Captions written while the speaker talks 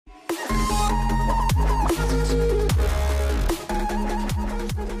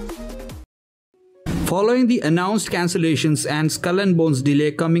Following the announced cancellations and Skull and Bones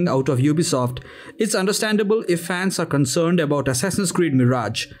delay coming out of Ubisoft, it's understandable if fans are concerned about Assassin's Creed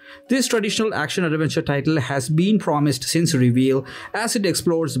Mirage. This traditional action-adventure title has been promised since reveal, as it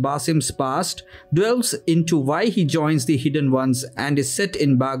explores Basim's past, delves into why he joins the Hidden Ones, and is set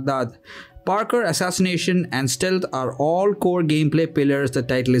in Baghdad. Parkour, assassination, and stealth are all core gameplay pillars the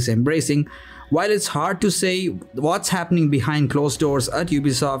title is embracing. While it's hard to say what's happening behind closed doors at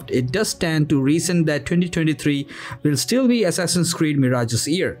Ubisoft, it does stand to reason that 2023 will still be Assassin's Creed Mirage's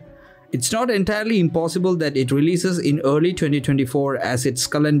year. It's not entirely impossible that it releases in early 2024, as its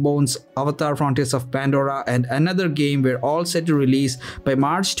Skull and Bones, Avatar Frontiers of Pandora, and another game were all set to release by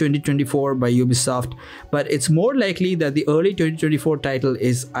March 2024 by Ubisoft, but it's more likely that the early 2024 title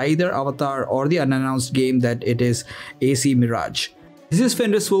is either Avatar or the unannounced game that it is AC Mirage. This is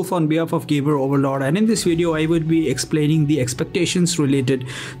Fenris Wolf on behalf of Gamer Overlord, and in this video I would be explaining the expectations related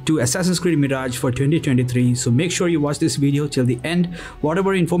to Assassin's Creed Mirage for 2023, so make sure you watch this video till the end.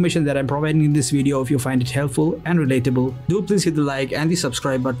 Whatever information that I'm providing in this video, if you find it helpful and relatable, do please hit the like and the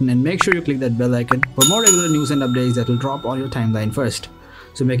subscribe button, and make sure you click that bell icon for more regular news and updates that will drop on your timeline first.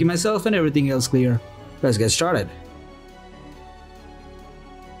 So making myself and everything else clear, let's get started.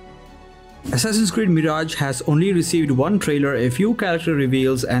 Assassin's Creed Mirage has only received one trailer, a few character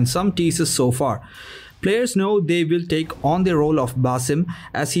reveals, and some teasers so far. Players know they will take on the role of Basim,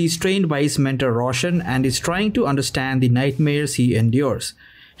 as he is trained by his mentor Roshan and is trying to understand the nightmares he endures.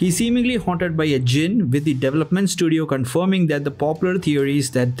 He is seemingly haunted by a jinn, with the development studio confirming that the popular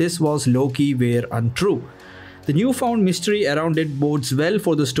theories that this was Loki were untrue. The newfound mystery around it bodes well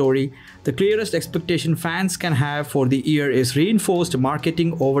for the story. The clearest expectation fans can have for the year is reinforced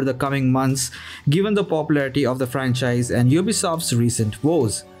marketing over the coming months, given the popularity of the franchise and Ubisoft's recent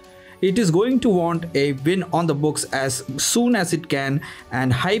woes. It is going to want a win on the books as soon as it can,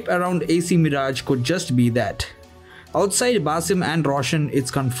 and hype around AC Mirage could just be that. Outside Basim and Roshan, it's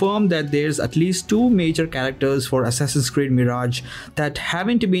confirmed that there's at least two major characters for Assassin's Creed Mirage that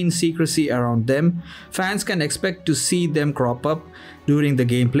haven't been secrecy around them. Fans can expect to see them crop up during the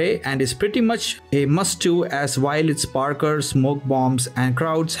gameplay, and is pretty much a must-do, as while its parkour, smoke bombs, and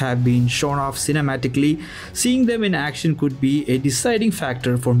crowds have been shown off cinematically, seeing them in action could be a deciding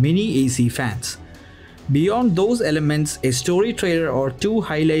factor for many AC fans. Beyond those elements, a story trailer or two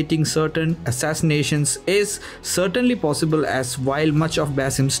highlighting certain assassinations is certainly possible, as while much of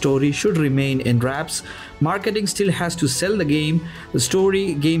Basim's story should remain in wraps, marketing still has to sell the game. The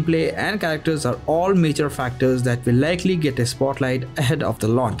story, gameplay, and characters are all major factors that will likely get a spotlight ahead of the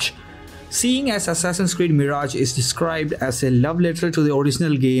launch. Seeing as Assassin's Creed Mirage is described as a love letter to the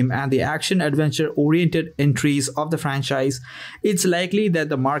original game and the action-adventure oriented entries of the franchise, it's likely that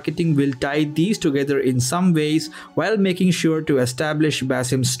the marketing will tie these together in some ways while making sure to establish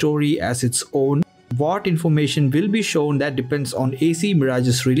Basim's story as its own. What information will be shown, that depends on AC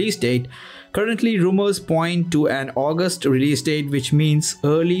Mirage's release date. Currently, rumors point to an August release date, which means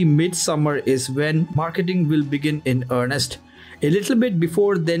early mid-summer is when marketing will begin in earnest. A little bit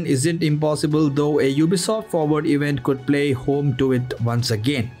before then isn't impossible, though a Ubisoft Forward event could play home to it once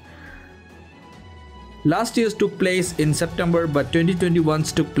again. Last year's took place in September, but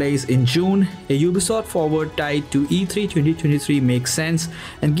 2021's took place in June. A Ubisoft Forward tied to E3 2023 makes sense,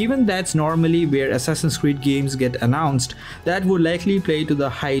 and given that's normally where Assassin's Creed games get announced, that would likely play to the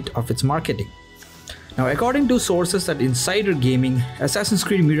height of its marketing. Now, according to sources at Insider Gaming, Assassin's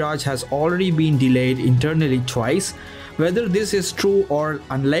Creed Mirage has already been delayed internally twice. Whether this is true or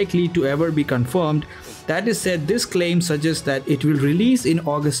unlikely to ever be confirmed, that is said, this claim suggests that it will release in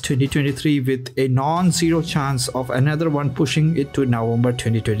August 2023, with a non-zero chance of another one pushing it to November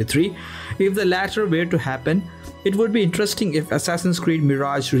 2023. If the latter were to happen, it would be interesting if Assassin's Creed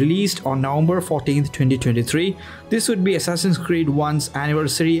Mirage released on November 14th, 2023. This would be Assassin's Creed 1's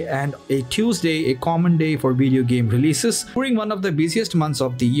anniversary and a Tuesday, a common day for video game releases, during one of the busiest months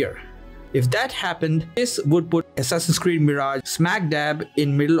of the year. If that happened, this would put Assassin's Creed Mirage smack dab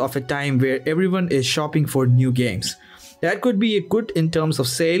in middle of a time where everyone is shopping for new games. That could be good in terms of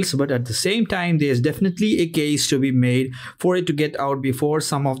sales, but at the same time, there's definitely a case to be made for it to get out before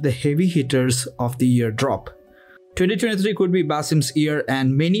some of the heavy hitters of the year drop. 2023 could be Basim's year,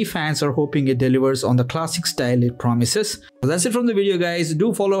 and many fans are hoping it delivers on the classic style it promises. So that's it from the video, guys.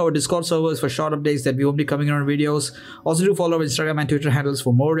 Do follow our Discord servers for short updates that we will be coming on videos. Also do follow our Instagram and Twitter handles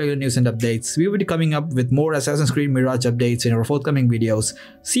for more regular news and updates. We will be coming up with more Assassin's Creed Mirage updates in our forthcoming videos.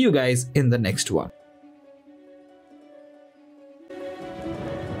 See you guys in the next one.